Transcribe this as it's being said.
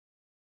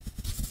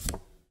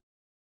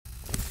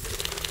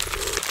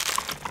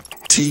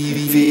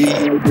TV.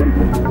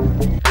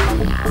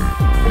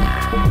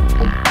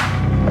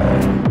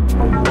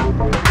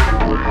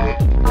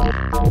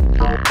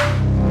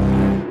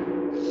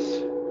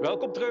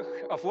 Welcome terug,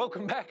 of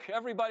welcome back,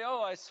 everybody.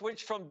 Oh, I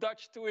switched from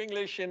Dutch to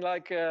English in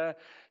like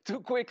too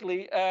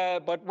quickly,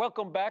 but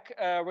welcome back.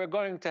 We're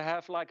going to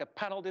have like a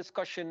panel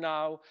discussion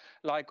now,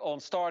 like on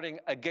starting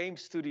a game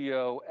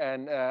studio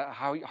and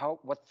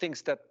what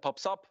things that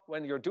pops up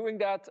when you're doing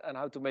that and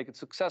how to make it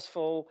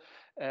successful.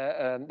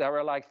 And there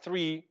are like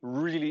three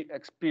really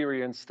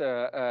experienced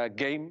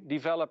game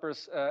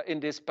developers in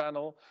this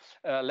panel.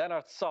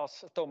 Lennart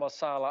Sas, Tomas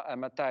Sala,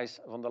 and Mattijs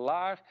van der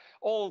Laar.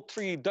 All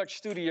three Dutch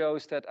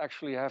studios that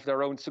actually have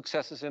their own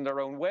successes in their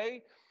own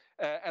way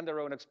and their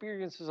own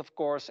experiences, of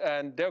course.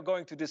 And they're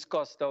going to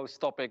discuss those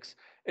topics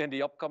in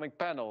the upcoming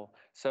panel.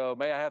 So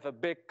may I have a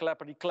big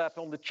clappity clap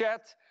on the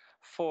chat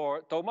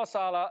for Tomas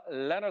Sala,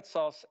 Lennart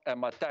Sas,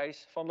 and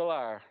Mattijs van der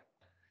Laar.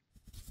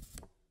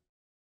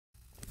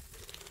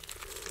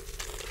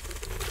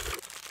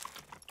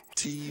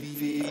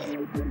 TV.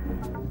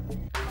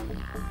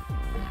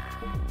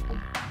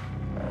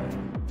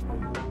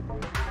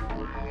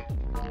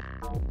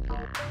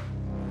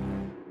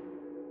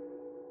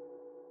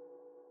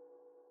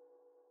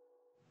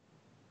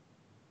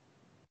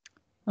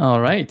 All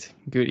right.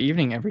 Good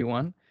evening,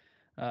 everyone.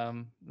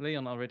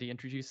 Leon already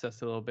introduced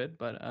us a little bit,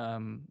 but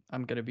I'm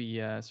going to be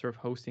sort of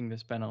hosting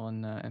this panel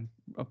and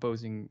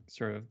opposing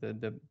sort of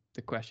the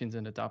questions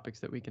and the topics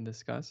that we can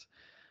discuss.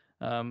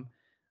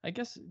 I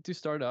guess to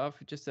start off,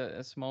 just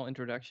a small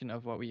introduction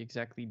of what we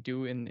exactly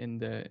do in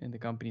the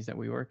companies that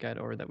we work at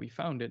or that we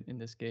founded in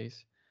this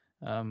case.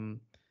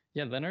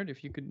 Yeah, Lennart,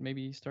 if you could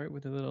maybe start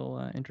with a little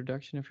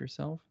introduction of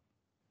yourself.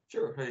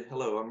 Sure. Hey,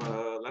 hello. I'm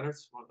Lennart,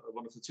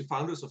 one of the two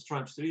founders of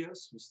Triumph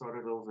Studios. We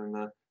started off in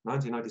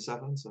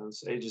 1997, so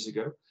it's ages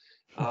ago.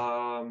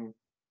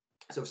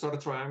 So we started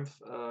Triumph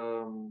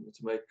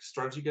to make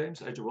strategy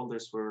games. Age of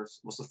Wonders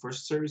was the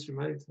first series we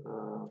made.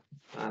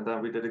 And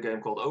then we did a game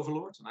called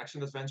Overlord, an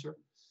action adventure.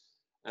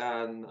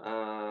 And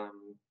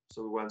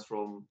so we went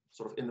from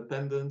sort of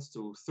independent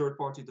to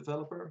third-party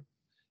developer.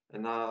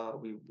 And now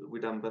we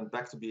then went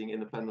back to being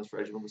independent for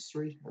Age of Wonders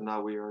 3. And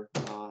now we are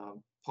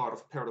part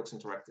of Paradox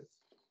Interactive,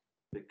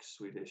 big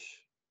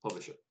Swedish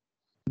publisher.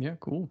 Yeah,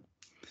 cool.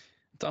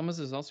 Thomas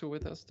is also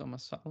with us,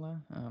 Tomas Sala.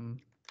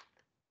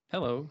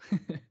 Hello.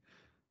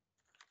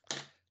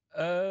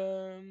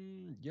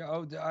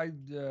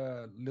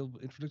 Little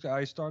introduction.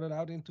 I started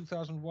out in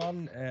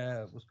 2001.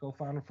 Was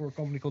co-founder for a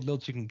company called Little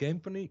Chicken Game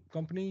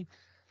Company.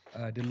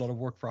 Did a lot of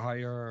work for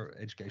hire,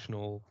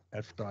 educational,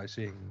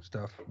 advertising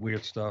stuff,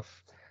 weird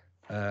stuff.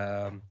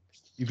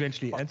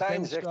 Eventually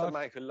Martijn zegt dat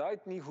mijn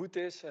geluid niet goed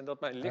is en dat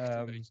mijn licht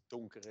een beetje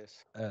donker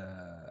is.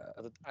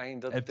 Dat het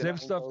eind,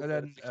 stuff, and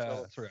then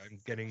sorry, I'm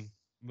getting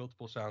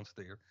multiple sounds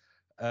there.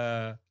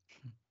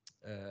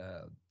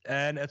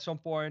 And at some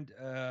point,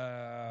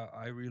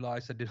 I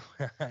realized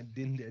I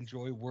didn't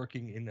enjoy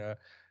working in a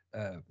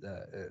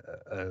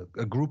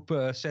group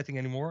setting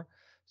anymore.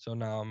 So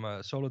now I'm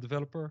a solo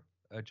developer.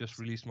 I just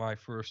released my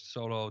first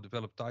solo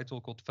developed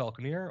title called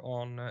Falconeer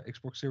on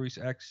Xbox Series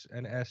X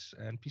and S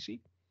and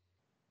PC.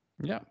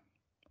 Yeah,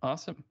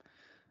 awesome.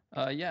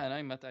 Yeah, and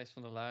I'm Mattijs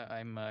van der Laar.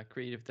 I'm a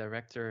creative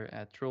director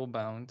at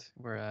Twirlbound.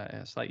 We're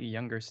a slightly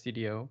younger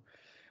studio.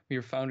 We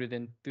were founded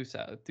in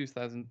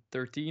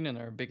 2013, and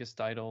our biggest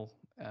title,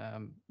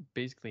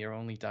 basically our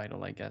only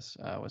title, I guess,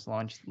 was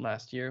launched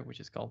last year, which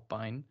is called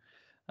Pine.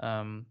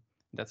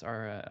 That's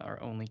our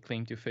only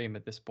claim to fame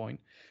at this point.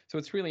 So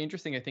it's really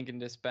interesting, I think, in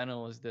this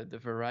panel is the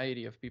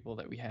variety of people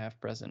that we have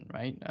present,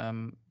 right?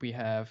 We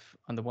have,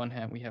 on the one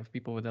hand, we have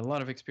people with a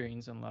lot of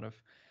experience and a lot of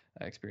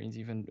experience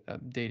even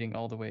dating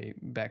all the way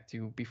back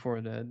to before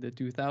the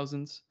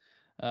 2000s.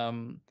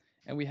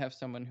 And we have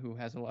someone who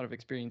has a lot of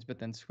experience, but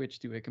then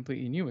switched to a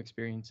completely new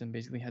experience and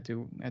basically had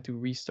to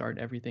restart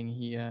everything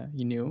he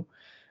knew.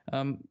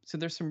 So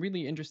there's some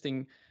really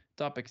interesting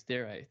topics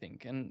there, I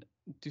think. And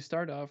to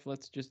start off,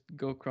 let's just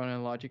go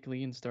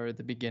chronologically and start at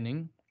the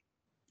beginning,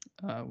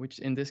 which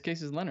in this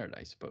case is Lennart,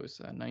 I suppose.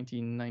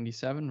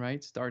 1997,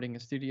 right? Starting a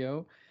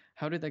studio.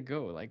 How did that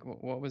go? Like,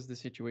 what was the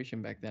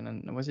situation back then?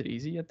 And was it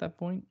easy at that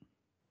point?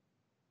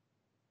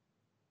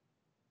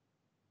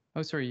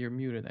 Oh, sorry, you're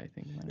muted, I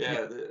think.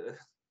 Yeah,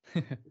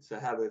 it's a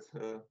habit.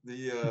 I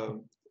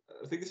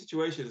think the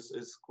situation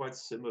is quite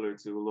similar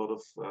to a lot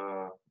of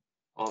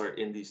other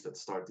indies that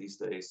start these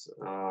days.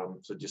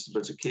 So just a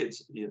bunch of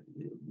kids, you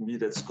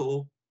meet at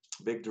school,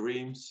 big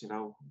dreams,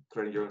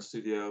 creating your own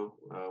studio,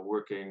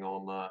 working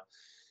on,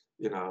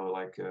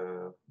 like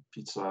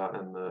pizza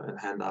and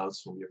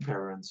handouts from your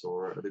parents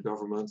or the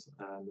government,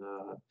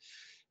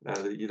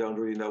 and you don't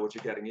really know what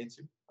you're getting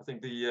into. I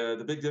think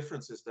the big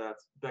difference is that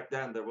back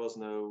then there was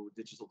no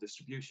digital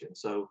distribution,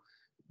 so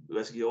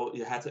basically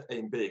you had to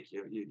aim big.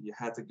 You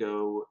had to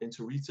go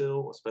into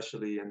retail,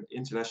 especially in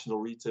international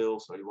retail.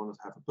 So you wanted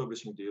to have a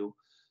publishing deal.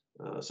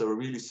 So we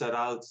really set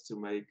out to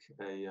make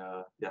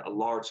a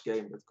large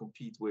game that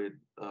compete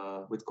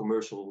with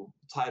commercial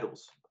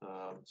titles.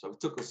 So it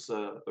took us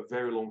a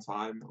very long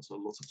time, also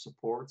lots of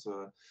support.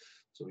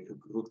 So we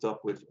hooked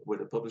up with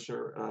a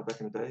publisher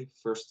back in the day,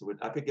 first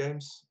with Epic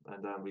Games,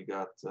 and then we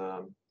got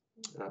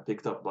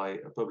picked up by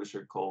a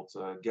publisher called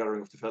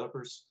Gathering of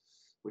Developers,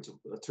 which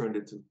turned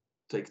into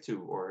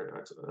Take-Two,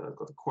 or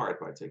got acquired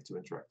by Take-Two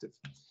Interactive.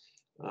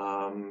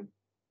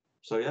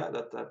 So yeah,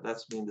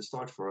 that's been the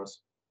start for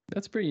us.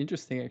 That's pretty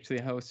interesting,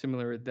 actually, how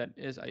similar that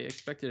is. I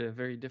expected a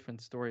very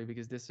different story,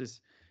 because this is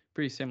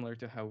pretty similar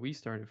to how we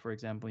started, for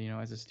example,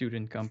 as a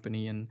student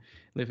company and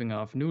living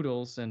off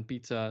noodles and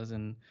pizzas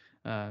and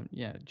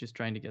just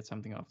trying to get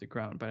something off the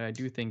ground. But I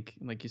do think,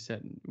 like you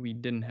said, we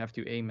didn't have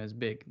to aim as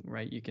big,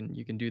 right? You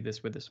can do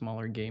this with a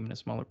smaller game and a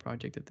smaller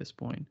project at this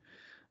point.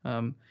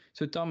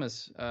 So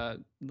Thomas,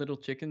 Little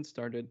Chicken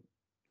started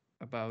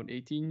about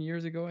 18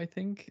 years ago, I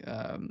think.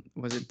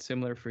 Was it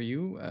similar for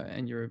you?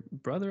 And your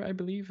brother, I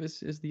believe,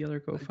 is the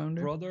other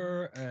co-founder? My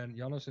brother and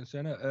Janus and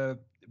Senna.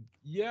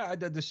 Yeah, I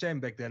did the same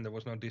back then. There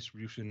was no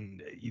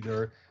distribution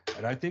either.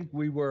 And I think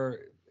we were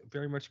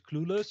very much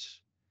clueless,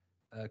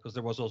 because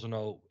there was also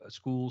no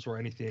schools or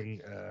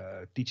anything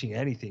teaching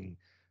anything.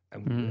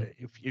 And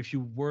if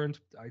you weren't,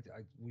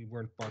 we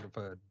weren't part of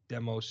a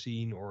demo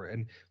scene,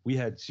 and we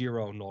had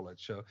zero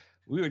knowledge. So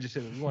we were just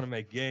saying, we want to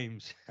make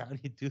games. How do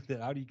you do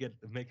that? How do you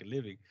make a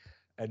living?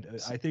 And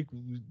I think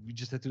we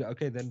just had to,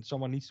 okay, then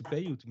someone needs to pay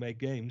you to make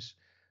games.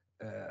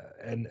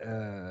 And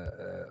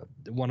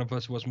one of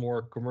us was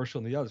more commercial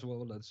than the others.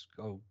 Well, let's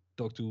go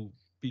talk to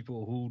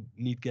people who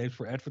need games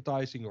for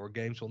advertising or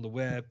games on the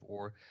web,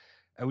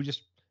 and we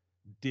just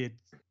did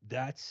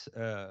that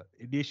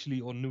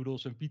initially on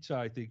noodles and pizza,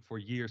 I think, for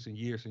years and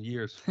years and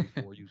years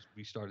before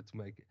we started to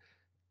make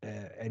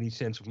any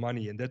sense of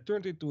money. And that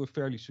turned into a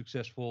fairly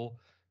successful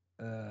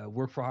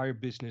work-for-hire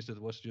business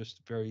that was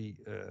just very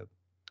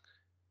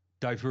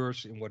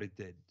diverse in what it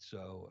did.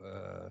 So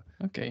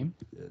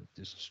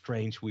just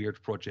strange,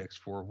 weird projects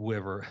for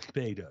whoever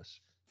paid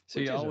us. So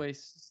you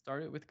always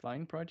started with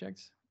client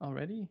projects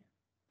already?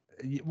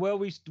 Well,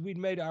 we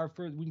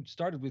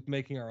started with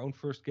making our own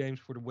first games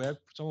for the web,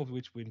 some of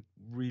which were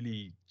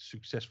really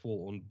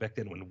successful on back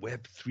then when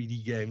web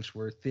 3D games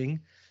were a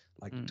thing,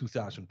 like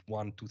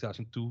 2001,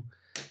 2002.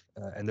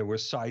 And there were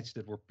sites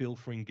that were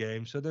pilfering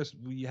games. So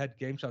we had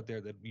games out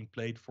there that had been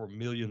played for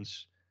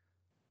millions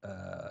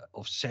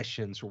of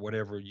sessions or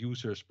whatever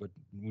users, but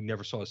we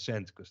never saw a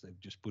cent because they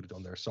just put it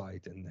on their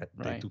site and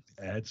they took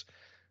the ads.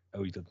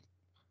 And we thought,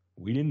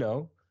 we didn't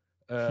know.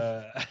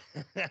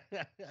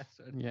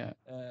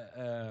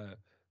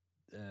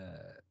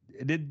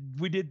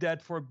 We did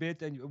that for a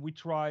bit, and we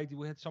tried.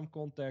 We had some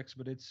contacts,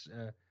 but it's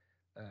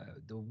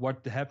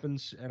what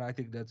happens, and I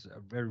think that's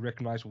very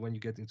recognizable when you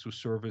get into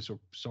service or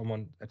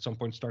someone at some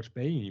point starts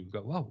paying you. You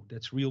go, wow,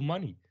 that's real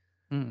money.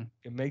 You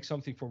can make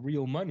something for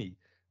real money,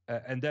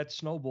 and that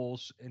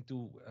snowballs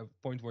into a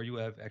point where you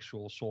have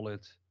actual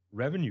solid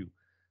revenue.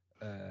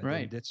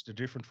 That's the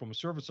different from a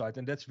server side,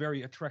 and that's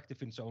very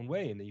attractive in its own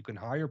way. And then you can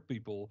hire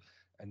people,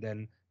 and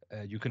then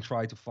you can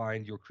try to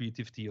find your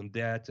creativity on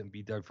that and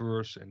be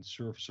diverse and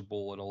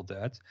serviceable and all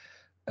that.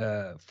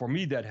 For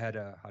me, that had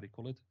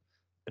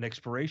an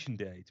expiration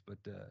date, but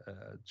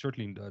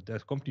certainly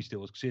that company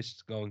still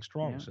exists, going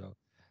strong. So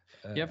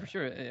for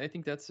sure. I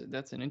think that's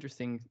an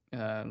interesting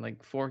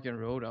fork in the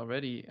road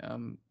already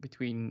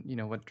between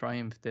what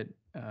Triumph did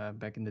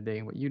back in the day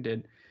and what you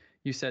did.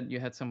 You said you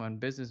had someone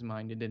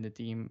business-minded in the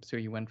team, so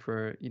you went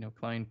for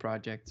client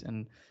projects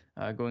and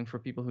going for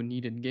people who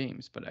needed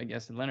games. But I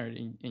guess, Lennart,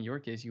 in your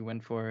case, you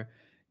went for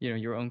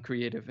your own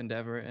creative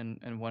endeavor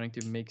and wanting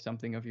to make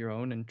something of your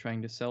own and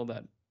trying to sell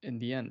that in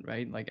the end,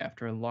 right? Like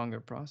after a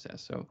longer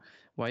process. So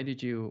why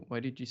did you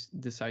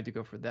decide to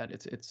go for that?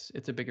 It's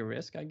a bigger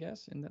risk, I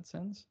guess, in that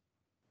sense.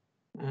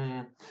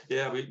 Back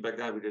then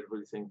we didn't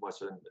really think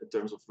much in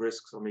terms of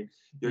risks. I mean,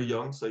 you're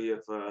young, so you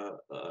have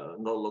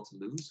not a lot to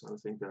lose. I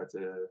think that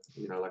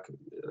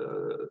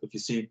if you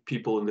see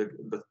people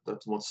that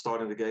want to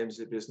start in the games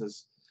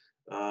business,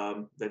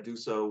 they do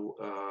so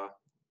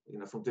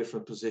from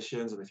different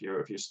positions. And if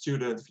you're a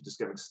student, if you're just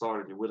getting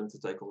started, you're willing to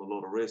take on a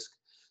lot of risk.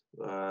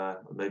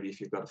 Maybe if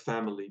you've got a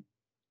family,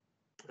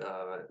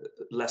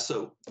 less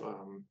so.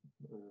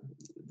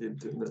 You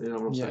know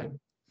what I'm saying?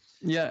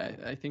 Yeah,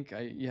 I think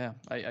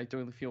I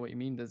totally feel what you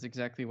mean. That's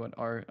exactly what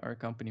our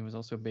company was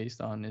also based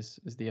on, is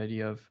the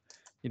idea of,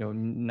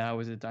 now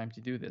is the time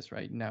to do this,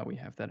 right? Now we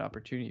have that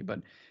opportunity.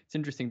 But it's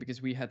interesting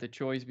because we had the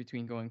choice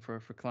between going for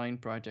client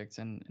projects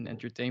and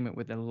entertainment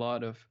with a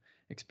lot of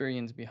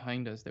experience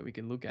behind us that we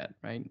could look at,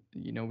 right?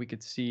 We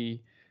could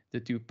see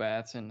the two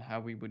paths and how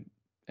we would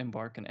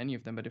embark on any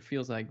of them. But it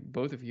feels like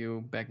both of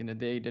you back in the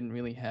day didn't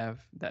really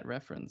have that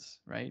reference,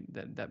 right?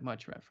 That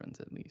much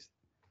reference, at least.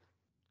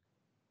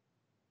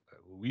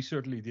 We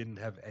certainly didn't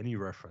have any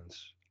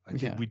reference. I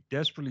think we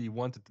desperately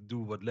wanted to do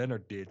what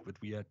Lennart did, but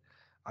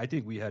I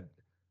think we had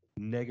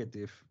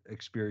negative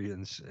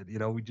experience.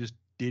 We just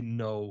didn't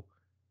know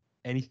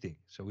anything,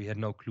 so we had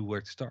no clue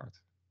where to start.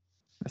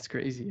 That's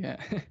crazy.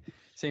 Yeah.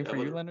 Same for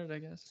you, Lennart, I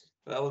guess.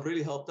 What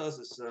really helped us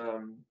is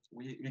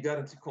we got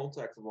into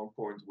contact at one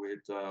point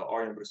with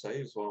Arjen Brisset,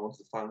 who's one of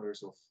the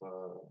founders of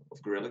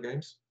Guerrilla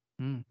Games,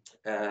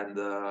 and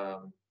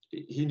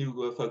he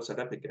knew folks at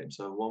Epic Games.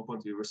 So at one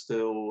point we were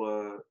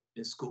still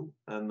in school,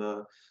 and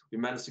we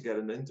managed to get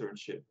an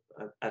internship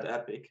at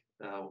Epic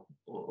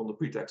on the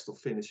pretext of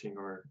finishing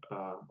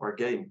our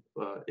game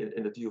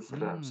in a deal for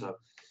them. So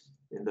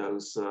in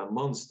those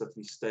months that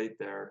we stayed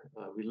there,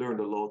 we learned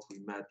a lot. We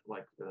met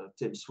like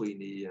Tim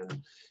Sweeney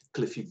and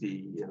Cliffy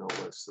B and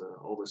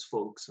all those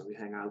folks, and we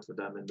hang out with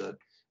them. And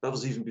that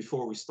was even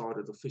before we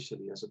started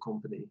officially as a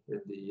company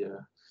in the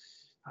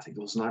I think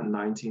it was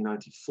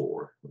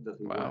 1994 that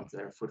we went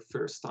there for the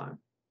first time.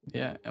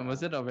 Yeah, and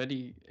was it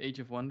already Age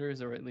of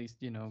Wonders, or at least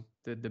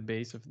the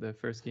base of the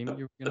first game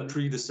you were going to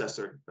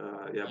predecessor?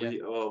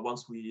 We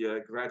once we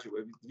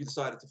graduated, we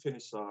decided to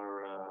finish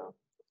our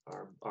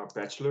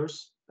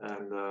bachelor's,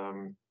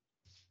 and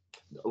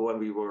when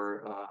we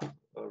were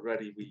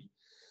ready,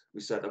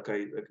 we said,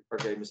 okay, our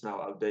game is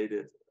now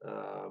outdated.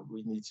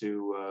 We need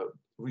to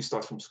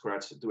restart from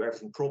scratch, do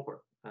everything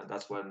proper, and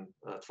that's when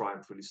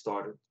Triumph really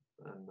started.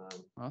 And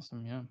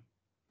awesome, yeah.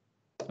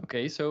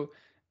 Okay, so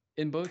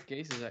in both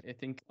cases, I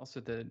think also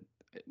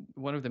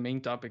one of the main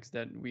topics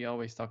that we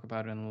always talk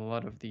about in a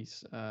lot of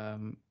these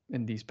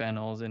in these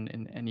panels and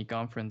in any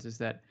conference is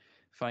that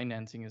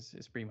financing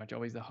is pretty much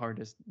always the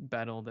hardest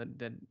battle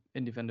that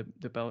independent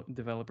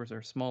developers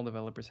or small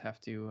developers have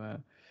to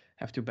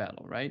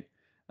battle, right?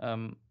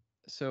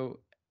 So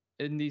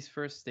in these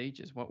first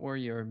stages, what were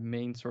your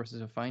main sources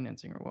of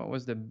financing, or what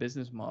was the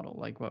business model?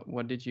 Like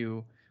what did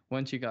you,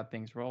 once you got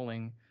things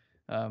rolling?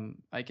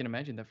 I can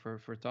imagine that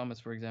for Thomas,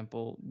 for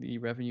example, the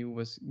revenue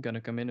was going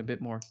to come in a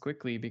bit more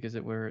quickly because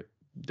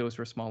those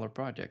were smaller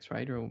projects,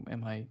 right? Or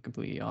am I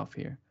completely off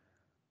here?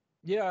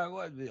 Yeah,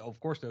 well, of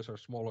course those are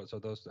smaller.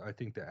 So I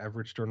think the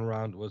average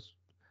turnaround was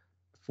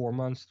 4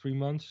 months, 3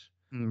 months,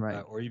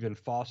 right, or even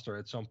faster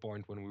at some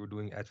point when we were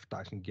doing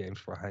advertising games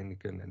for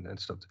Heineken and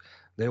stuff.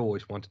 They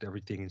always wanted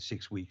everything in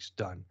 6 weeks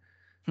done,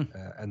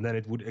 and then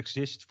it would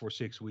exist for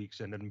 6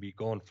 weeks and then be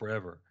gone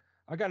forever.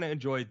 I kind of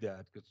enjoyed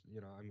that because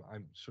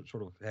I'm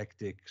sort of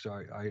hectic,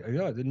 so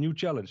the new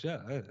challenge,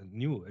 a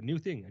new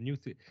thing.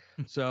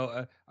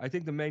 So I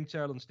think the main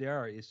challenge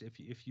there is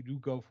if you do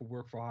go for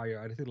work for hire,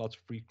 and I think lots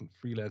of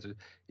freelancers,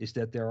 is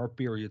that there are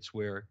periods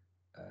where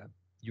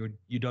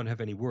you don't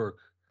have any work,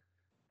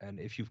 and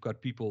if you've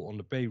got people on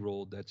the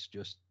payroll, that's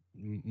just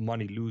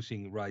money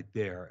losing right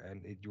there,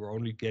 and you're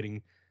only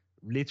getting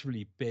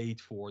literally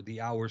paid for the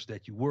hours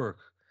that you work.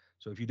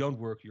 So if you don't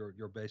work,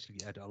 you're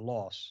basically at a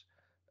loss.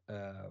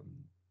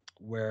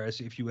 Whereas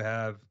if you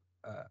have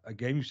a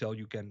game you sell,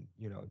 you can,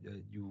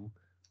 you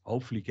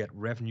hopefully get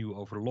revenue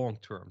over long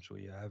term. So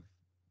you have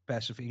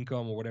passive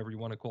income or whatever you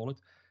want to call it.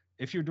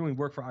 If you're doing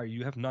work for hire,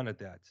 you have none of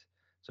that.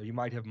 So you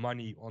might have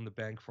money on the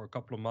bank for a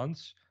couple of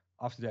months.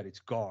 After that, it's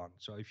gone.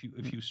 So if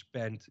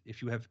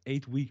you have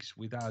 8 weeks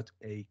without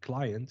a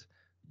client,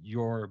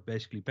 you're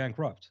basically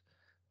bankrupt.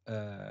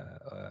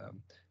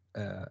 And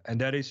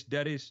that is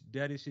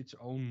its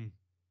own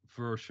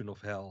version of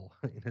hell.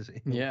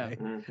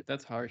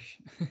 That's harsh.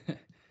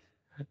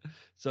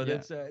 So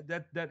that's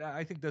that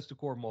I think that's the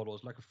core model.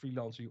 It's like a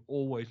freelancer, you're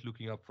always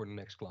looking up for the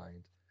next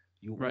client.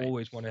 You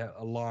always want to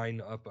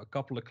align up a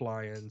couple of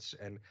clients,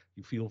 and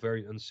you feel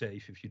very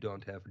unsafe if you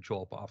don't have a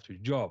job after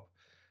your job.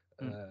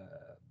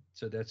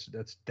 So that's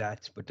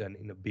that, but then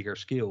in a bigger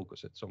scale,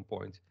 because at some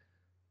point,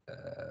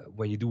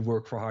 when you do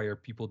work for hire,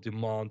 people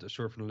demand a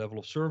certain level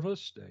of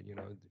service. They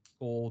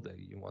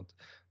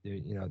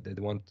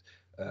want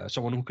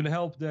someone who can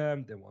help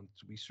them. They want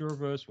to be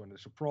serviced when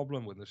there's a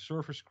problem, when the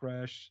servers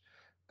crash.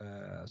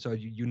 So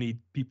you need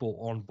people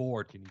on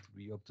board. You need to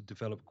be able to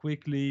develop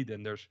quickly.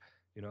 Then there's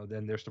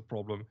the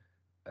problem.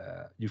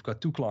 You've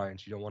got 2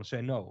 clients. You don't want to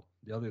say no.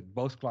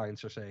 Both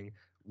clients are saying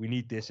we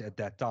need this at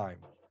that time.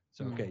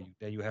 So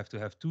then you have to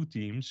have 2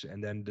 teams,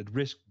 and then the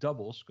risk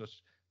doubles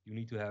because you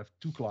need to have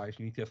 2 clients.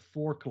 You need to have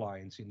 4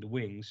 clients in the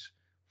wings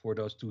for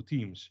those 2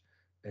 teams,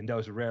 and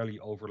those rarely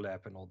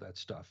overlap and all that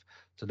stuff.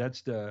 So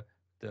that's the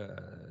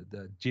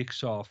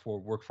jigsaw for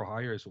work for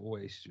hire, is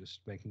always just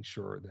making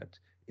sure that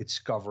it's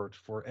covered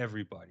for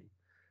everybody.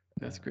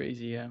 That's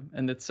crazy, yeah.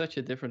 And it's such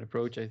a different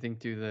approach, I think,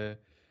 to the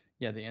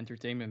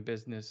entertainment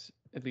business,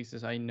 at least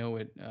as I know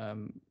it,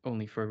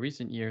 only for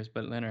recent years,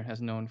 but Lennart has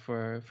known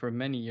for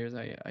many years,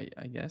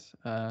 I guess.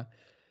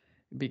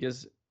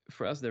 Because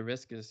for us, the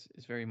risk is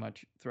very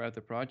much throughout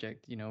the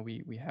project.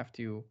 We have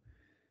to.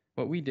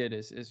 What we did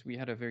is we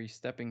had a very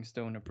stepping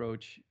stone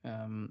approach.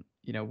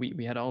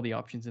 We had all the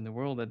options in the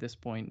world at this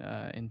point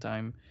in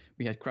time.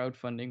 We had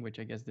crowdfunding, which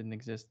I guess didn't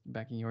exist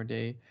back in your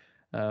day.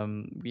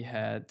 We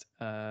had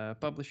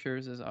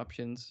publishers as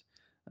options.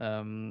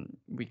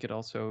 We could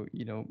also,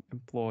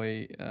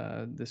 employ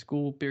the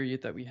school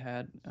period that we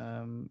had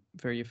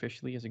very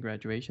officially as a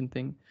graduation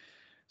thing.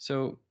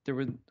 So there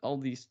were all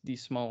these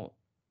small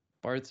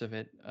parts of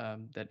it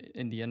that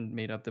in the end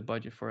made up the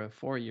budget for a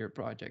 4-year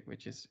project,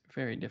 which is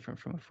very different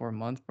from a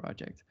 4-month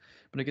project.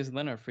 But I guess,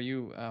 Lennart, for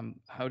you,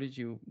 how did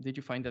you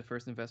find that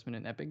first investment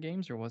in Epic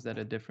Games, or was that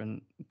a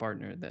different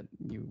partner that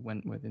you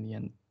went with in the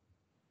end?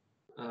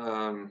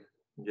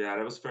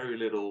 There was very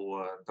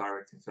little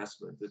direct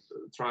investment.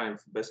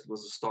 Triumph basically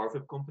was a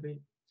startup company.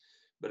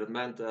 but it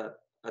meant that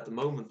at the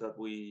moment that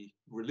we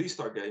released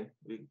our game,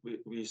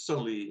 we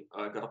suddenly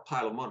got a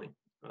pile of money,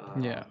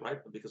 right?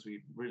 Because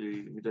we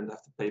didn't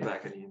have to pay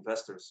back any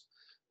investors.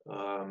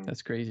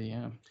 That's crazy,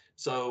 yeah.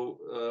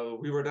 So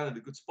we were then in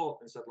a good spot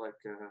and said like,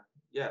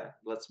 yeah,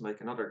 let's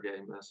make another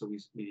game. So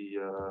we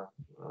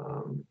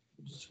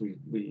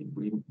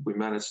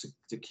managed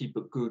to keep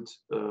a good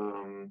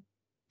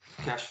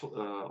cash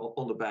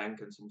on the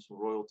bank and some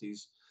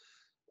royalties.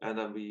 And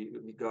then we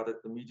got an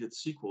immediate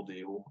sequel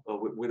deal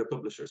with a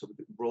publisher. So we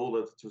could roll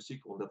it to a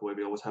sequel. And that way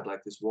we always had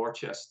like this war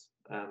chest.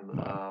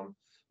 And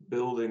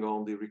building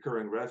on the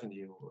recurring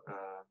revenue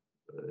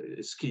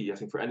is key, I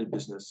think, for any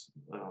business.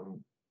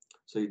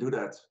 So you do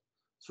that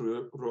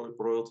through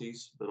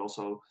royalties, but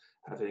also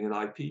having an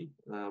IP,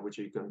 which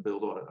you can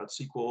build on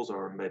sequels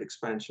or made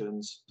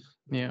expansions.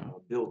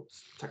 Build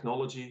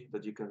technology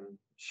that you can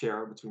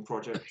share between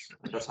projects.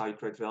 And that's how you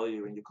create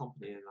value in your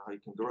company and how you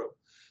can grow.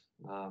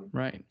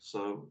 Right.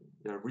 So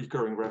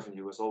recurring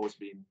revenue has always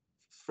been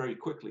very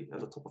quickly at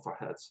the top of our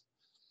heads.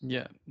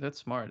 Yeah, that's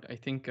smart. I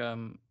think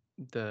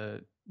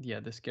the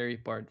scary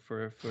part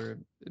for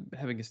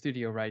having a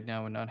studio right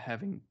now and not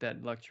having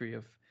that luxury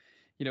of,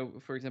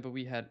 for example,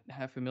 we had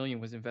 $500,000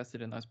 was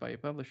invested in us by a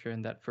publisher,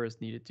 and that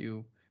first needed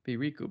to be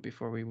recouped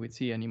before we would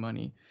see any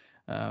money.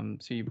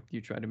 So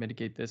you try to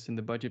mitigate this in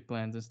the budget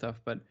plans and stuff,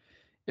 but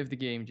if the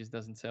game just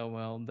doesn't sell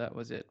well, that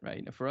was it,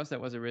 right? For us,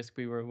 that was a risk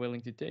we were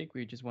willing to take.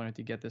 We just wanted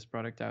to get this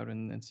product out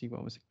and see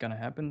what was going to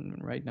happen,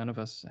 right? None of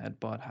us had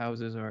bought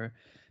houses or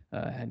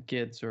had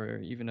kids or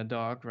even a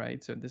dog,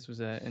 right? So this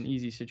was an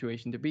easy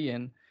situation to be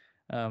in.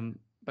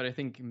 But I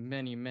think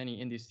many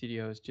indie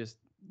studios just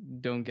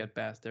don't get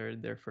past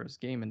their first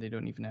game, and they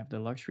don't even have the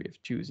luxury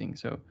of choosing.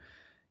 So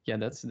yeah,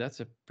 that's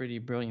a pretty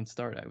brilliant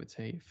start, I would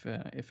say.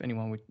 If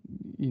anyone would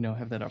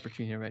have that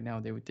opportunity right now,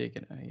 they would take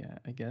it,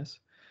 I guess.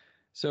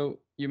 So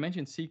you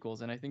mentioned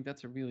sequels, and I think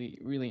that's a really,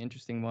 really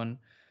interesting one,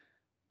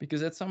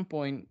 because at some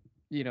point,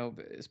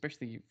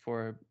 especially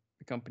for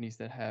companies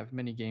that have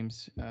many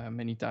games,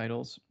 many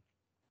titles,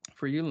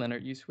 for you,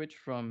 Lennart, you switched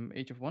from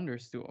Age of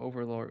Wonders to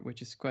Overlord,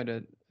 which is quite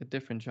a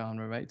different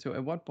genre, right? So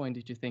at what point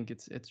did you think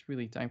it's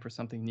really time for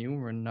something new?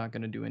 We're not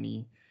going to do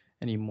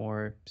any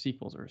more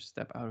sequels or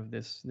step out of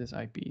this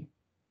IP?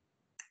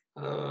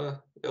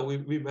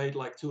 We made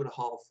like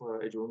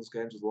 2.5 Age of Wonders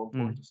games at one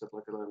point. We said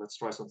like, let's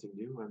try something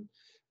new, and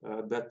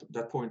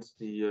that point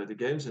the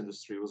games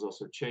industry was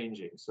also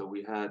changing. So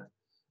we had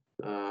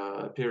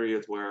a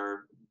period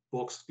where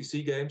boxed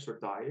PC games were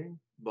dying,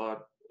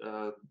 but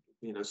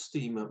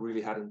Steam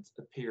really hadn't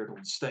appeared on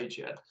the stage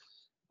yet.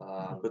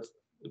 But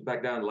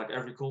back then, like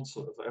every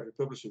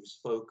publisher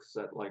spoke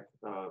that like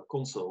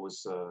console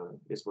is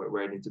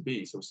where it need to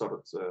be. So we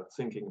started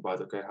thinking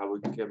about, okay, how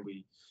can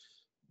we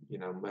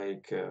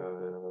make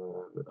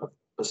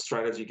a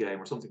strategy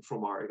game or something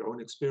from our own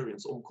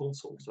experience on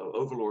console. So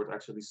Overlord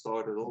actually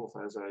started off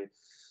as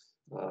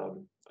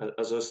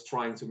us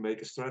trying to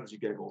make a strategy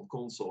game on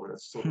console, and it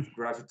sort of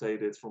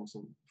gravitated from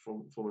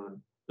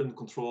an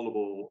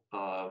uncontrollable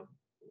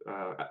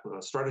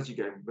strategy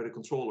game with a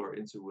controller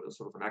into a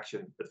sort of an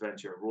action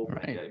adventure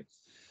role-playing game.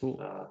 Cool.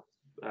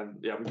 And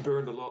yeah, we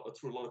burned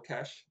through a lot of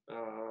cash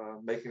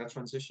making that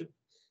transition.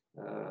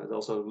 It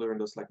also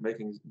learned us like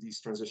making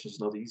these transitions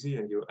not easy,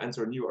 and you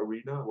enter a new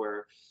arena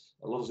where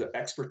a lot of the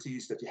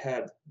expertise that you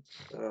had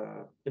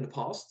in the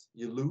past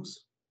you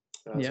lose.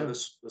 So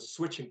the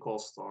switching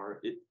costs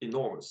are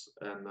enormous,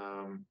 and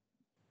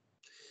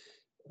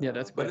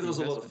that's but quite it was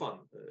a lot of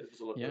investment. fun. It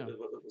was a lot. It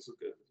was a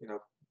good,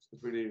 it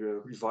really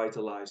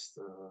revitalized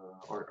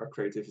our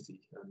creativity,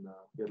 and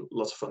we had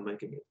lots of fun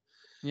making it.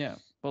 Yeah,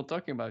 well,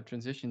 talking about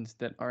transitions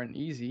that aren't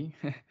easy,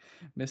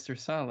 Mr.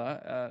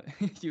 Sala,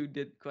 you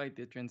did quite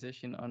the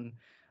transition on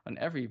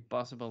every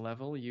possible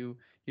level. You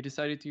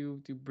decided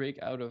to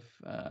break out of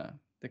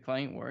the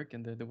client work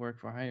and the work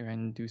for hire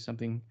and do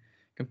something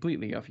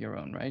completely of your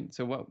own, right?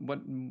 So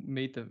what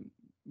made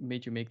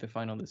you make the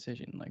final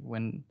decision? Like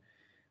when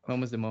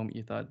was the moment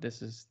you thought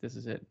this is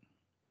it?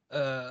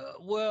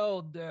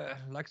 Well,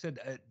 like I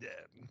said,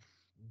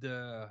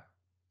 the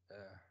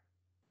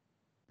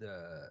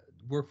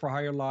work for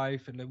hire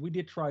life, and we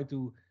did try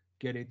to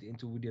get it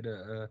into. We did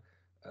a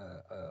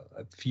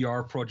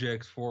VR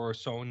project for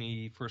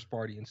Sony, first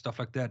party and stuff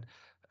like that.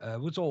 It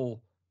was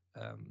all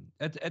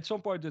at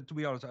some point. To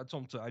be honest, at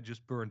some point I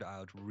just burned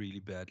out really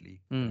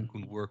badly. I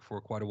couldn't work for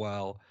quite a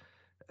while,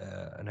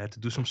 and I had to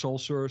do some soul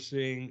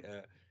searching,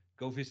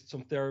 go visit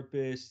some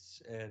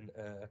therapists, and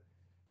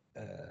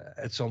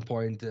at some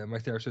point my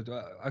therapist said,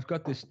 "I've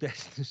got this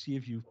test to see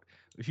if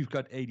you've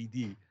got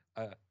ADD."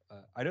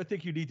 I don't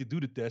think you need to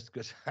do the test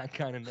because I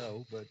kind of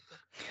know, but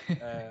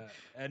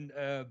and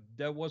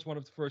that was one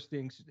of the first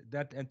things.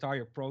 That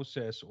entire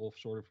process of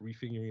sort of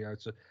refiguring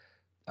out. So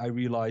I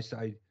realized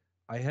I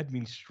had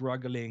been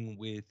struggling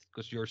with,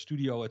 because your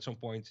studio at some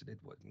point it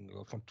was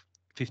from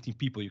 15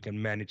 people you can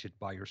manage it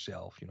by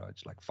yourself.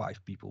 It's like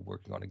 5 people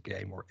working on a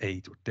game, or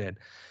 8 or 10.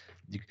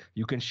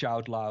 You can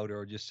shout louder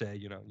or just say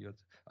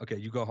okay,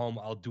 you go home,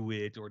 I'll do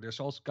it. Or there's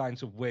all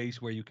kinds of ways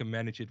where you can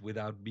manage it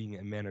without being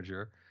a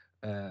manager.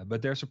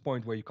 But there's a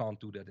point where you can't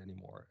do that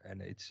anymore,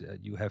 and it's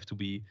you have to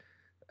be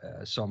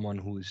someone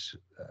who is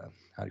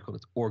how do you call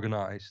it,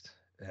 organized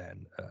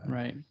and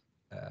Right.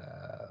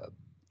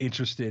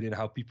 interested in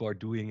how people are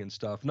doing and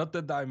stuff. Not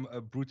that I'm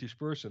a brutish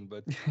person,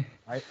 but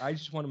I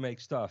just want to make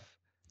stuff.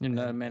 You're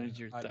not a And,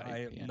 manager type.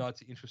 I am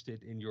not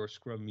interested in your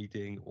Scrum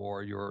meeting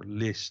or your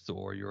list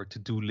or your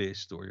to-do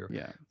list or your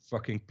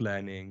fucking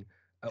planning.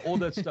 All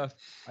that stuff,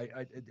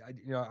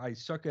 I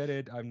suck at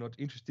it. I'm not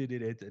interested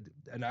in it,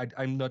 and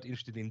I'm not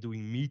interested in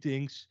doing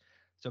meetings.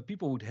 So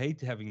people would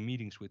hate having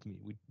meetings with me.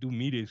 We do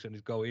meetings and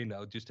just go in.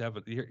 I'll just have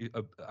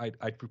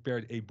I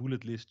prepared a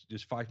bullet list,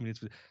 just 5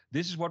 minutes.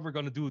 This is what we're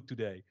gonna do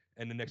today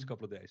and the next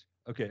couple of days.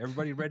 Okay,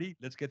 everybody ready?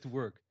 Let's get to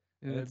work.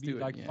 And it'd be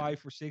like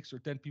 5 or 6 or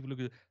 10 people look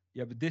at.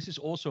 Yeah, but this is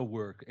also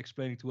work.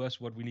 Explaining to us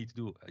what we need to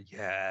do.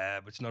 Yeah,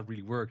 but it's not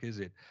really work, is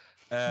it?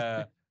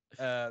 So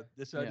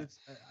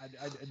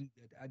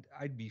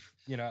I'd be,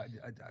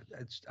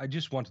 I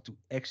just wanted to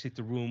exit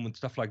the room and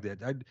stuff like that.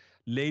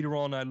 Later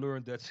on, I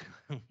learned that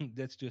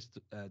that's just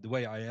the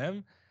way I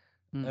am,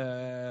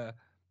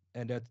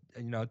 and that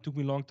it took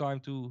me a long time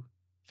to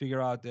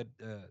figure out that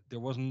there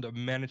wasn't a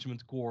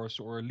management course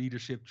or a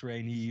leadership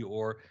trainee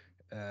or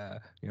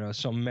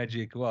some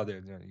magic. Well,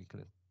 there you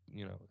can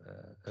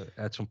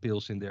add some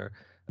pills in there.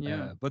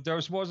 But there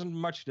wasn't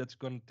much that's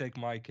going to take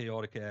my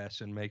chaotic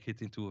ass and make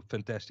it into a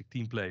fantastic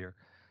team player.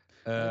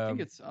 I think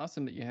it's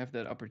awesome that you have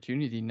that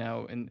opportunity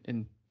now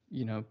in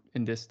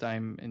this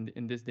time,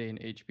 in this day and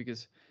age,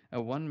 because a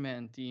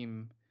one-man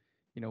team,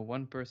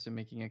 one person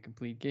making a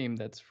complete game,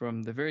 that's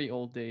from the very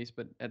old days,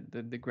 but at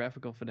the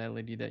graphical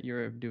fidelity that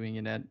you're doing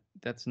in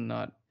that's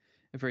not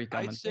a very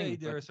common thing. I'd say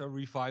there's a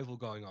revival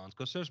going on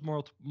because there's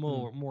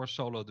more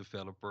solo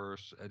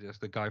developers. There's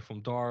the guy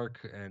from Dark,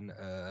 and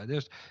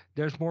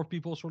there's more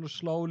people sort of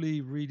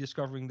slowly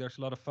rediscovering. There's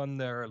a lot of fun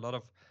there, a lot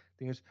of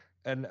things,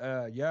 and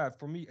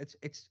for me,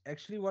 it's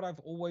actually what I've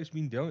always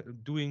been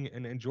doing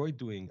and enjoyed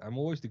doing. I'm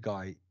always the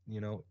guy,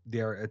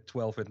 there at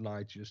 12 at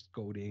night just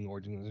coding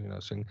or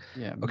saying,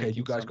 okay,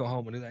 you guys go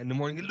home, and in the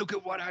morning, look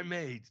at what I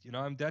made.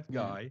 I'm that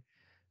guy.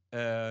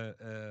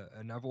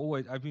 And I'm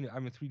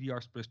a 3D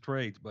artist by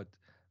trade, but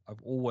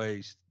I've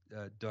always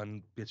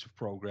done bits of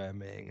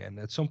programming. And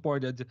at some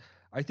point,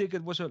 I think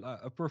it was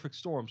a perfect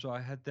storm. So I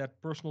had that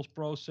personal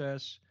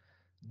process.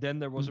 Then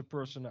there was a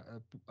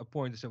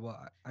point that said, well,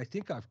 I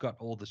think I've got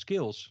all the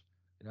skills.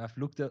 I've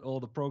looked at all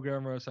the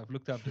programmers. I've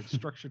looked up the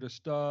structure of the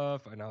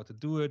stuff. I know how to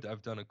do it.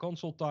 I've done a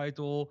console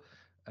title.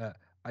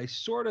 I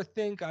sort of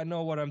think I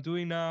know what I'm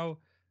doing now.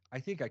 I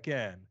think I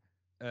can.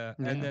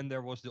 And then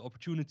there was the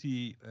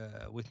opportunity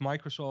with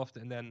Microsoft,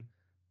 and then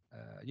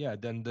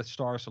then the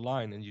stars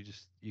align, and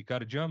you got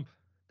to jump.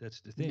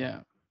 That's the thing.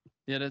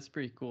 Yeah, that's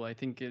pretty cool. I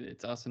think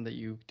it's awesome that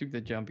you took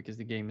the jump, because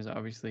the game is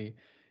obviously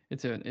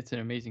it's an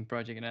amazing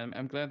project, and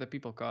I'm glad that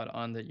people caught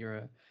on that you're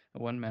a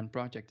one-man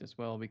project as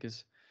well,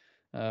 because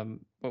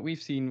what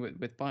we've seen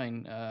with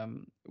Pine,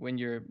 when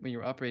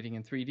you're operating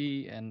in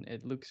 3D and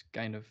it looks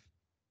kind of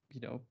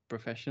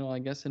professional, I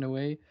guess, in a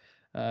way,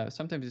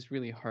 sometimes it's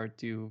really hard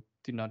to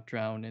not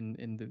drown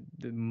in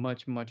the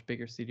much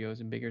bigger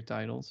studios and bigger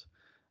titles,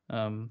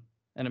 and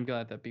I'm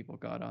glad that people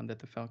got on that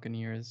the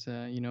Falconeer is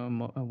a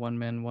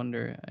one-man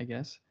wonder, I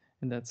guess,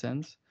 in that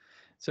sense.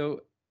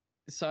 So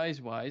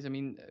size-wise, I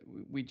mean,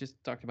 we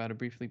just talked about it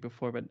briefly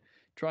before, but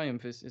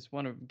Triumph is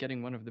one of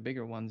the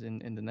bigger ones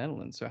in the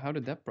Netherlands. So how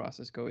did that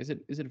process go? Is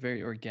it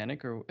very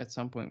organic, or at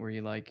some point where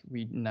you like,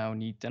 we now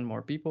need 10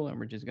 more people and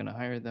we're just going to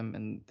hire them,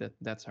 and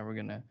that's how we're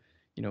going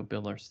to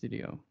build our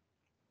studio?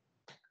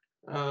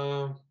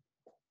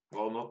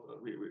 Well, not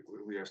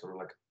we are sort of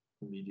like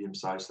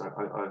medium-sized.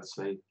 I'd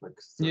say like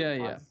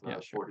 35,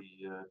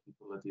 40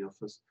 people at the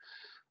office.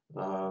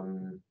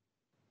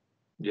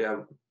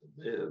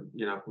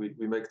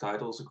 We make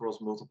titles across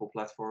multiple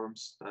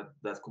platforms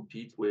that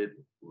compete with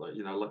like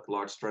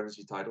large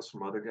strategy titles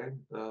from other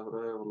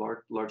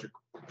larger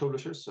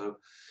publishers. So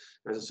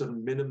there's a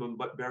certain minimum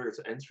barrier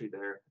to entry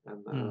there,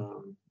 and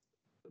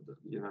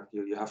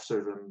you have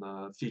certain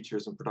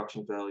features and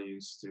production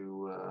values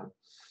to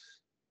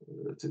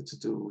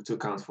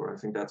account for. I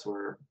think that's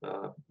where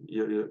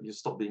you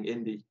stop being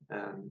indie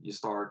and you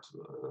start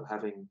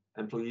having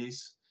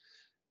employees.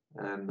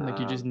 And like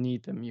you just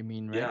need them, you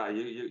mean, right? Yeah,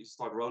 you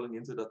start rolling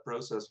into that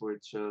process,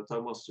 which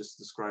Thomas just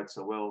described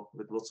so well,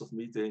 with lots of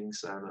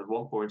meetings. And at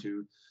one point,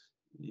 you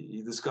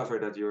discover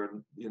that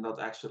you're not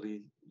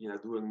actually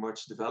doing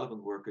much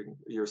development work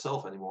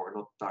yourself anymore,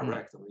 not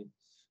direct. I mean,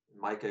 in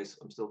my case,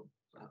 I'm still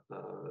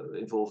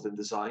involved in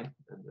design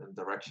and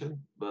direction,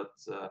 but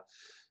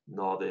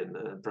not in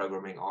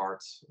programming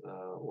art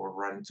or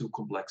writing too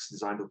complex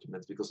design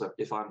documents, because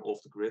if I'm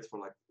off the grid for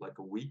like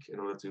a week in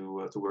order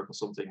to work on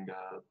something,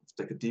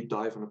 take a deep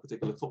dive on a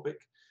particular topic,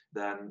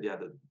 then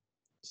the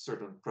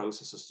certain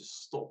processes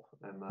just stop,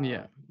 and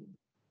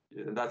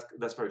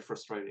that's very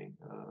frustrating.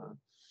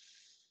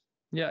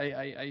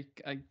 I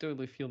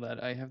totally feel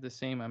that. I have the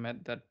same. I'm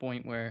at that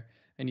point where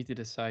I need to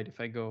decide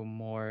if I go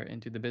more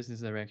into the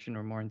business direction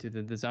or more into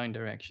the design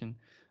direction.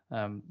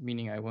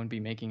 meaning I won't be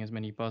making as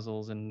many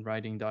puzzles and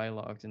writing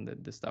dialogues and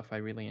the stuff I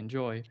really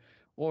enjoy,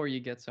 or you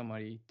get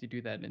somebody to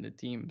do that in the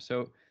team.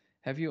 So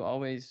have you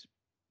always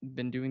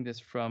been doing this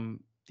from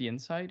the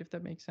inside, if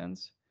that makes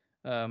sense?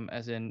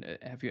 As in,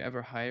 have you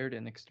ever hired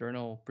an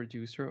external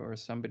producer or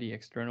somebody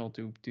external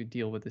to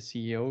deal with the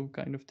CEO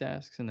kind of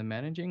tasks and the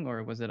managing,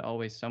 or was it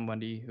always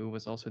somebody who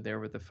was also there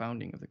with the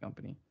founding of the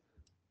company?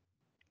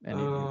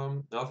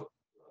 Now,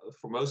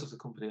 for most of the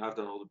company, I've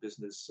done all the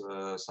business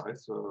side.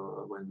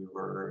 So when we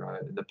were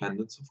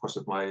independent, of course,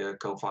 with my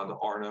co-founder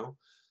Arno.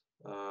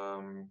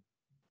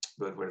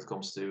 But when it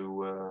comes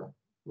to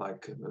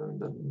like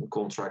the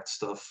contract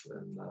stuff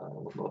and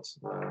whatnot,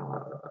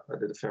 I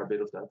did a fair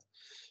bit of that.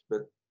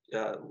 But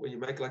yeah, when you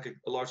make like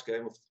a large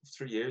game of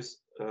 3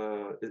 years,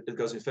 it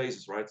goes in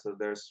phases, right? So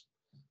there's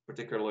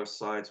particular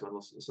sides when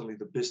suddenly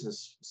the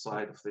business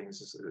side of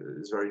things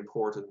is very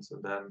important,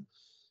 and then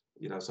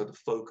so the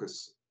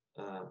focus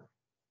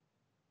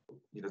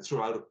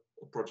throughout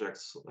a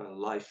project's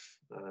life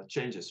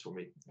changes for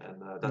me,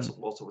 and that's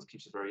also what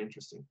keeps it very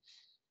interesting.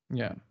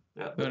 Yeah.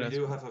 But we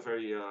do have a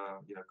very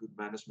good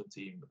management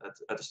team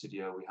at the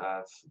studio. We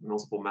have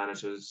multiple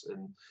managers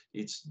in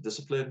each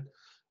discipline.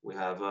 We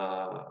have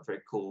a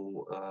very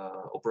cool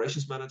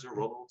operations manager,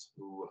 Ronald,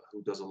 who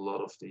does a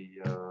lot of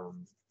the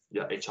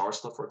HR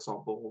stuff, for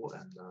example,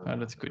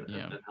 and that's good.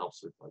 And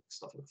helps with like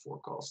stuff like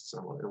forecasts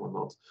and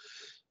whatnot.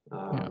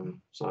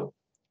 So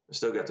I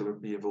still get to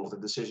be involved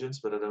in decisions,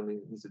 but I don't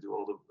need to do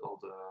all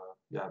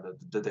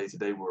the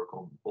day-to-day work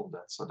on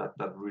that. So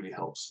that really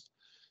helps.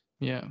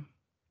 Yeah.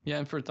 Yeah,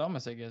 and for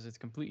Thomas, I guess it's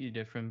completely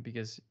different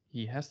because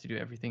he has to do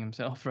everything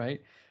himself,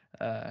 right?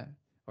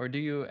 Or do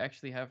you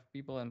actually have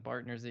people and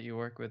partners that you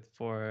work with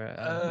for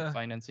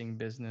financing,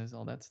 business,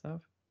 all that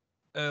stuff?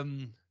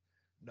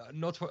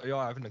 Not for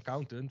I have an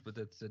accountant, but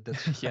that's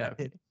yeah.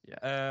 Okay.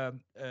 Yeah.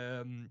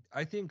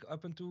 I think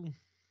up until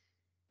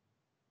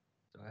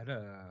I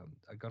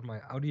got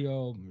my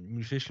audio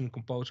musician,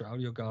 composer,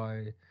 audio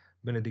guy,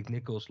 Benedict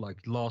Nichols,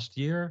 like last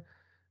year.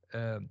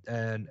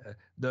 And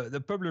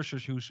the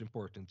publishers who's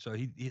important, so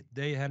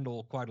they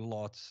handle quite a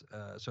lot.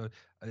 So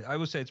I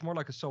would say it's more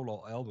like a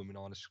solo album, in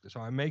honesty. So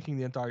I'm making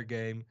the entire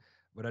game,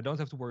 but I don't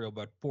have to worry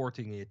about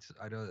porting it.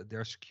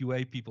 There's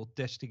QA people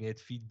testing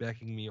it,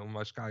 feedbacking me on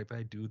my Skype.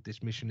 Hey, dude,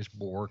 this mission is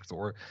borked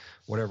or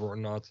whatever or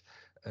not.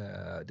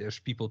 There's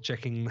people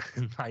checking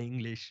my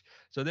English.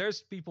 So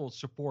there's people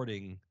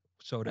supporting.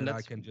 So that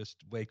I can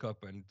just wake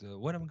up and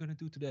what am I going to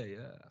do today?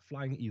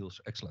 Flying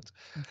eels, excellent.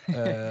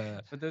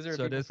 But those are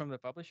people from the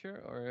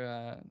publisher,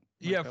 or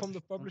from the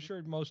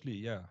publisher mostly.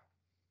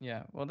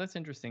 Yeah, well, that's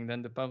interesting.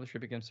 Then the publisher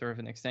becomes sort of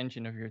an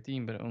extension of your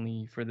team, but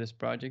only for this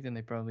project, and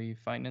they probably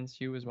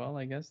finance you as well.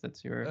 I guess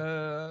that's your.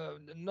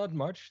 Not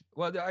much.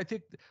 Well, I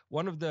think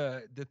one of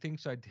the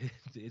things I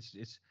did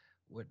is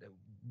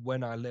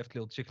when I left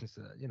Little Chickens,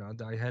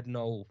 I had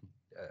no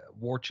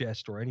war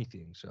chest or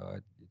anything, so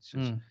it's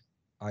just.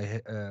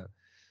 I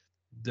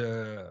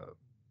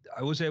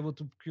was able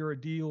to procure a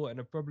deal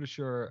and a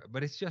publisher,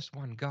 but it's just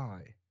one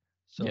guy.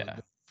 So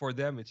for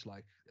them, it's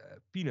like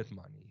peanut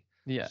money.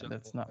 Yeah, so,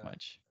 that's not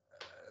much.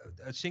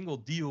 A single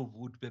deal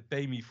would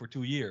pay me for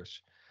 2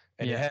 years,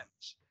 and it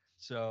has.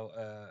 So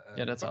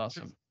that's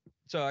awesome.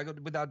 So I got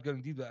without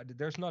going deep.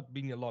 There's not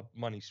been a lot of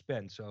money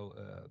spent, so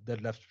that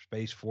left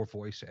space for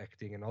voice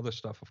acting and other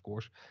stuff, of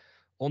course.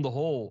 On the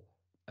whole,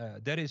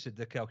 that is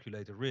the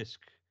calculated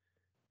risk.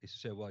 Is to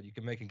say, well, you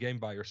can make a game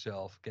by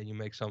yourself. Can you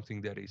make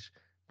something that is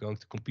going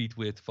to compete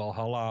with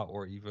Valhalla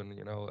or even,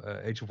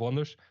 Age of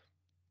Wonders?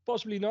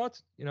 Possibly not.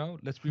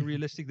 Let's be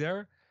realistic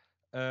there.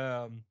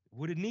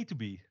 Would it need to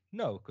be?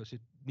 No, because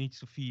it needs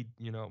to feed,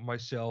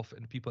 myself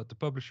and the people at the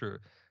publisher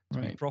to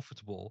be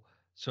profitable.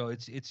 So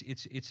it's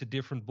a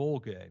different ball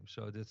game.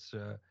 So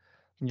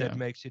that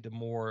makes it a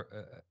more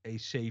a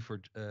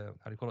safer, how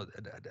do you call it,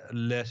 a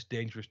less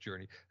dangerous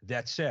journey.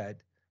 That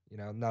said,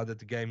 now that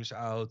the game is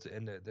out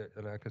and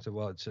I can say,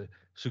 well, it's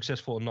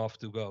successful enough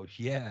to go,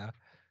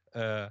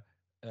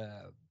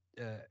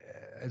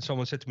 and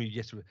someone said to me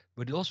yesterday,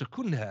 but it also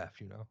couldn't have,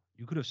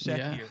 you could have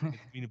sat here and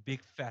it's been a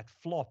big fat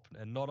flop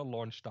and not a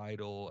launch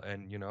title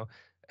and,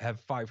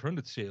 have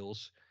 500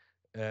 sales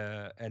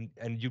and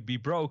you'd be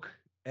broke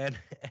and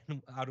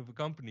out of a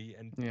company.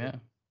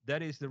 And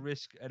that is the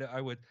risk. And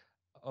I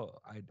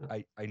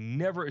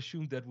never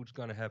assumed that was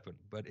going to happen,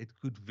 but it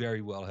could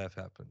very well have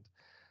happened.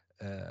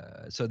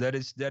 So that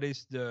is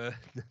the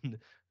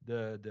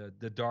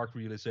dark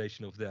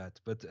realization of that.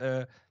 But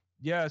so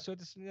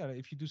this,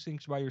 if you do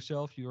things by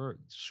yourself, you're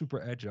super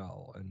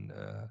agile and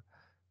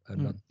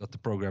not the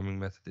programming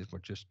method is,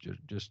 but just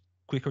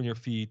quick on your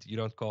feet. You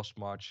don't cost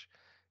much.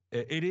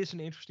 It is an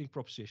interesting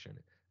proposition.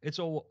 It's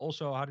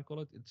also how do you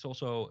call it? It's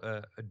also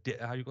a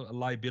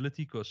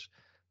liability, because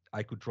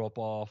I could drop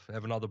off,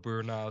 have another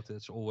burnout.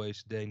 It's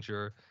always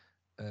danger.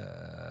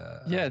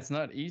 It's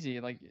not easy.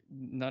 Like,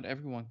 not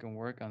everyone can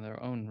work on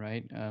their own,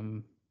 right?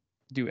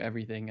 Do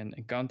everything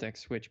and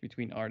context switch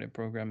between art and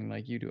programming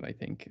like you do. I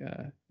think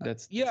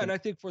that's and I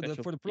think for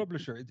the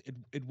publisher,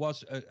 it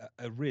was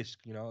a risk,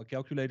 a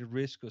calculated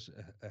risk, because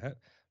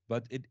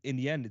But in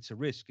the end, it's a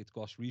risk. It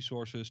costs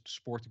resources to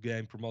support the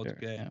game, promote the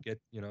game, get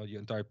your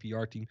entire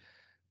PR team.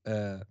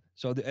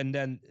 And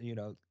then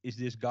is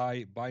this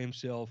guy by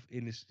himself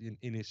in his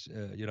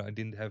I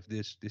didn't have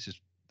this. This is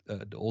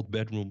the old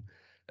bedroom.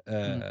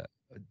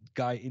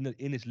 Guy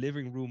in his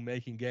living room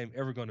making game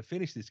ever going to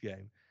finish this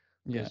game?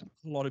 Because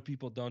a lot of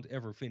people don't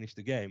ever finish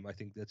the game. I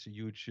think that's a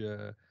huge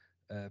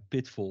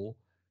pitfall.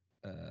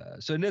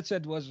 So in that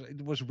sense,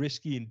 it was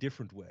risky in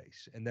different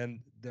ways. And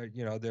then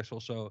there's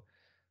also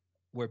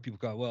where people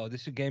go, well,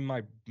 this is a game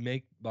I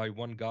make by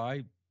one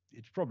guy.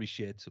 It's probably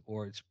shit,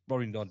 or it's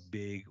probably not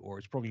big, or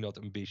it's probably not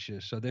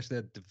ambitious. So there's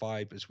that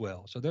vibe as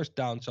well. So there's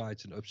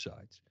downsides and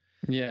upsides.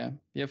 Yeah.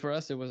 For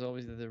us, it was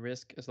always the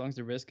risk, as long as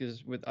the risk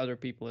is with other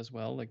people as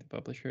well, like the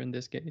publisher in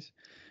this case,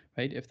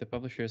 right? If the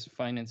publisher is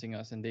financing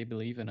us and they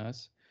believe in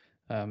us,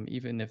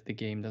 even if the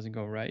game doesn't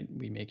go right,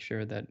 we make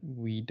sure that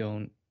we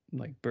don't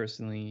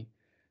personally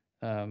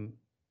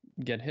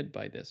get hit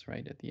by this,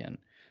 right, at the end.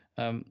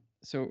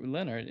 So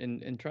Lennart,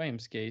 in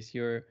Triumph's case,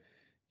 you're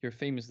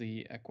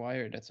famously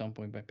acquired at some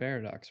point by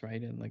Paradox,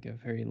 right? And a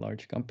very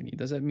large company.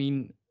 Does that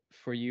mean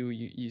for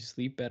you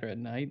sleep better at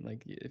night?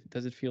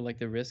 Does it feel like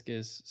the risk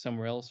is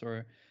somewhere else,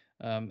 or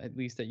at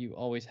least that you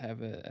always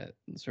have a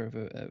sort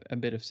of a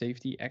bit of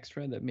safety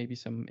extra that maybe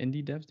some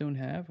indie devs don't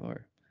have,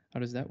 or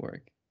how does that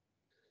work?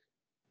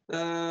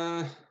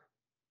 I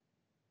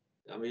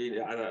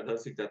mean, I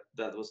don't think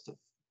that was the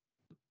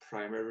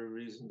primary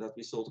reason that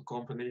we sold the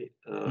company.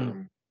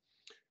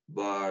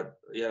 But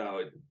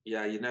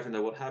you never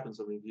know what happens.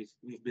 I mean,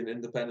 we've been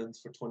independent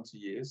for 20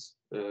 years,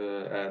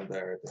 and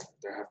there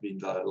have been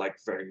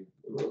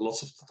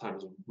lots of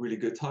times really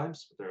good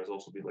times, but there has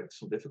also been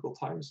some difficult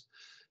times.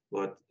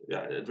 But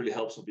yeah, it really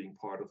helps with being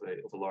part of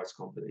a large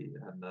company,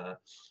 and I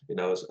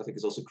think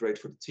it's also great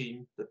for the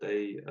team that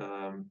they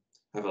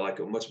have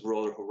a much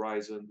broader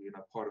horizon. We're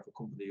now part of a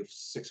company of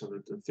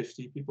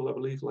 650 people, I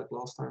believe,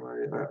 last time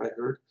I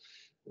heard,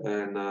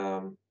 and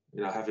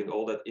having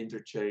all that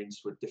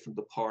interchange with different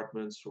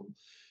departments from,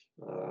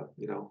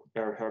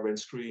 Hardware and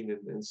Screen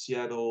in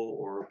Seattle,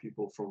 or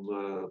people from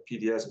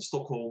PDS in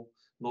Stockholm,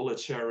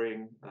 knowledge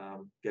sharing,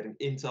 getting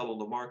intel on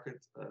the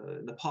market.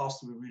 In the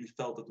past, we really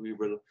felt that we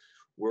were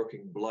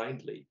working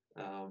blindly.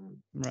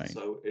 Right.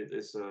 So it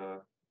is,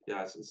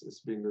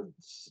 it's been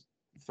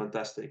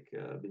fantastic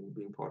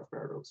being part of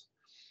Paradox.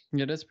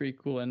 Yeah, that's pretty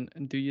cool. And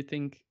do you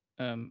think,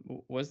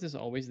 was this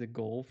always the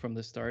goal from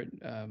the start,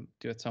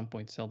 to at some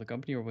point sell the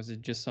company, or was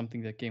it just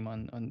something that came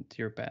onto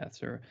your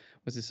paths, or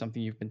was this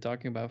something you've been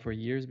talking about for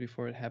years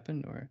before it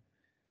happened, or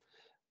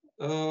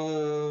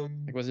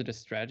was it a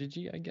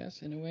strategy, I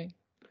guess, in a way?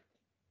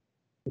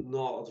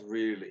 Not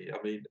really.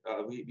 I mean,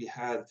 we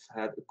had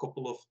a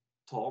couple of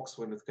talks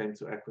when it came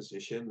to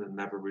acquisition, and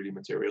never really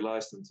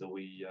materialized until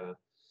we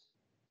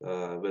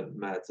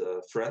met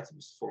Fred,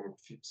 who's former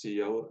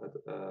CEO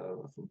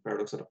from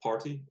Paradox, at a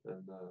party,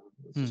 and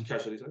just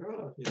casually like,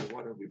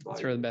 why don't we buy?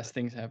 That's where the best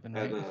things happen,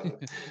 right?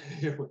 And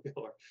here we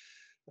are.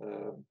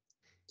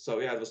 So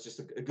yeah, it was just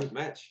a good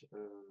match,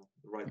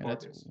 the right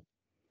partners.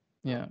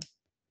 Yeah.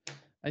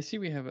 I see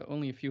we have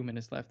only a few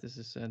minutes left. This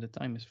is the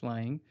time is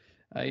flying.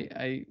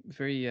 I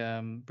very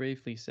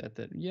bravely said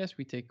that yes,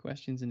 we take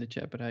questions in the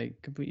chat, but I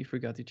completely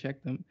forgot to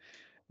check them.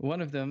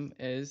 One of them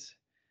is,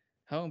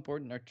 how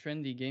important are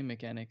trendy game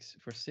mechanics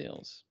for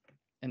sales?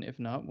 And if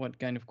not, what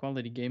kind of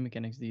quality game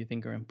mechanics do you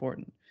think are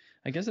important?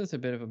 I guess that's a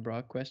bit of a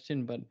broad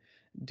question, but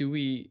do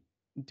we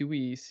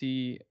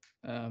see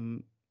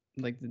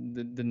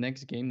the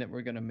next game that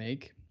we're gonna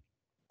make?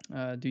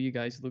 Do you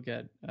guys look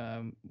at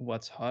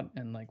what's hot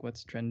and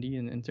what's trendy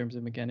in terms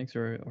of mechanics,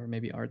 or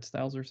maybe art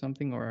styles or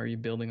something, or are you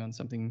building on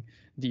something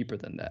deeper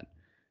than that?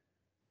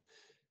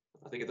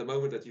 I think at the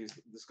moment that you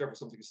discover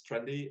something is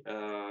trendy,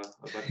 by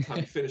the time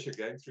you finish your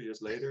game 3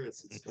 years later,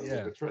 it's no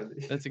longer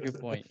trendy. That's a good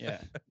point.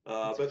 Yeah.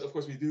 But of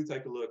course, we do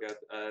take a look at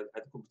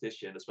the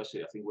competition,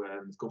 especially I think when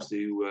it comes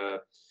to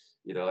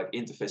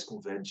interface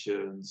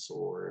conventions,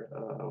 or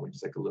when you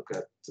take a look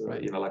at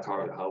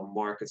how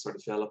markets are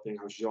developing,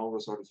 how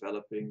genres are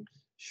developing.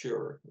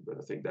 Sure, but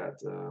I think that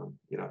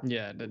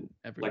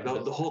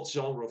the hot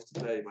genre of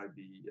today might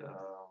be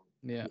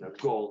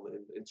gone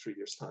in 3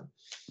 years' time.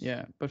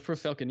 Yeah, but for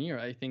Falconeer,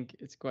 I think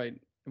it's quite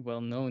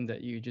well known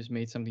that you just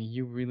made something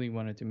you really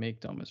wanted to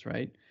make, Thomas,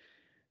 right?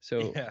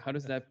 So how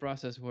does that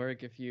process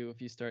work if you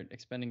start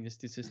expanding this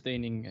to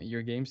sustaining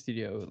your game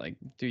studio?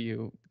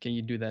 Can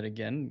you do that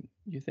again,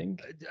 you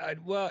think? I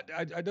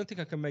don't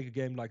think I can make a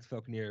game like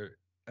Falconeer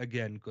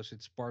again, because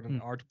it's part an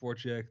art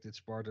project, it's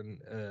part an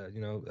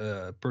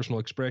personal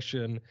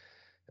expression,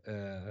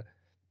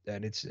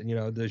 and it's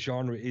the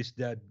genre is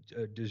that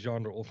the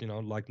genre of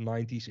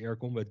 90s air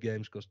combat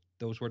games, because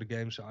those were the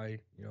games I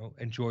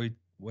enjoyed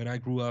when I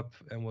grew up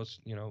and was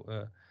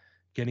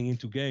getting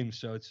into games.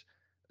 So it's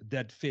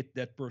that fit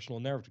that personal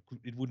narrative.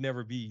 It would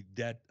never be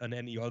that on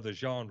any other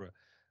genre.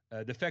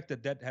 The fact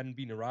that hadn't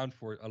been around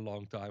for a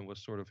long time was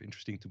sort of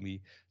interesting to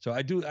me. So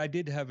I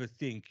did have a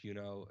think,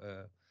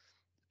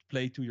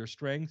 play to your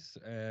strengths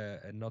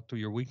and not to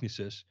your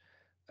weaknesses.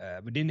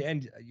 But in the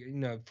end,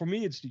 for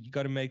me, it's you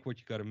got to make what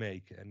you got to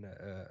make, and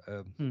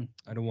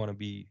I don't want to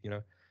be,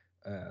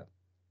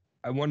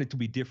 I want it to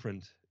be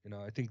different.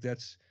 I think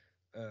that's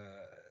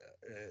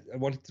I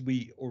want it to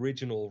be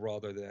original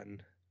rather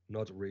than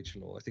not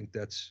original. I think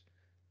that's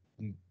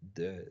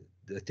the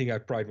thing I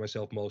pride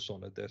myself most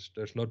on. It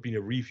there's not been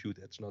a review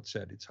that's not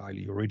said it's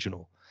highly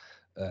original.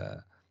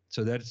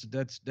 So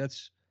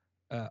that's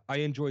I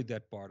enjoyed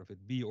that part of it.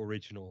 Be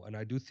original, and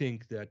I do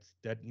think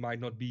that might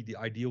not be the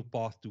ideal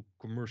path to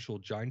commercial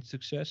giant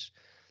success,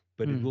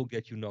 but it will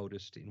get you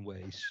noticed in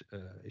ways.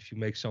 If you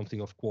make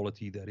something of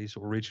quality that is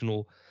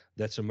original,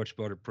 that's a much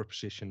better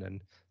proposition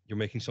than you're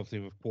making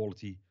something of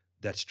quality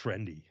that's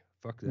trendy.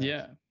 Fuck that.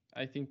 Yeah,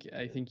 I think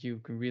you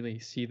can really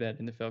see that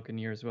in the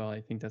Falconeer as well. I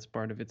think that's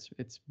part of its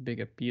big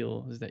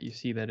appeal, is that you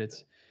see that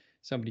it's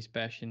somebody's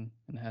passion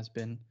and has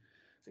been.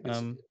 I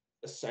think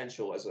it's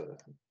essential as a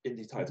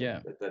indie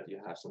title that you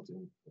have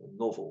something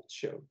novel to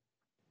show.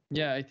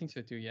 Yeah, I think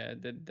so too. Yeah,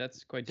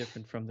 that's quite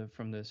different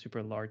from the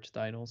super large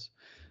titles.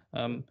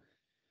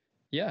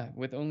 Yeah,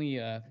 with only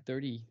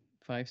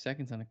 35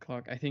 seconds on the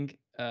clock, I think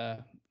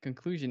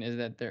conclusion is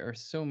that there are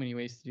so many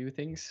ways to do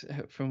things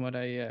from what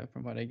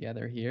I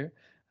gather here.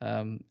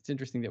 It's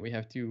interesting that we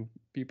have two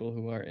people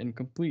who are in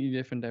completely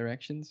different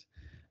directions.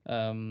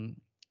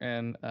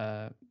 And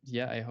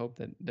I hope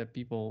that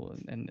people,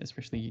 and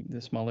especially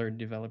the smaller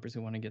developers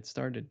who want to get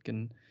started,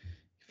 can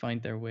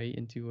find their way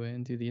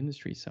into the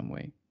industry some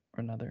way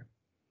or another.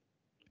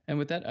 And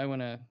with that, I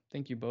want to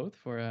thank you both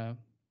for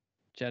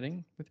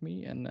chatting with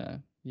me, and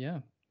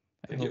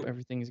I hope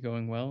everything is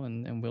going well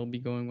and will be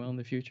going well in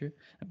the future.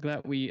 I'm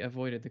glad we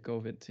avoided the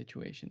COVID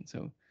situation.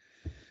 So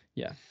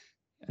yeah,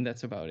 and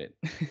that's about it.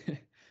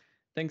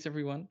 Thanks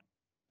everyone.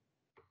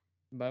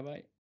 Bye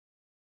bye.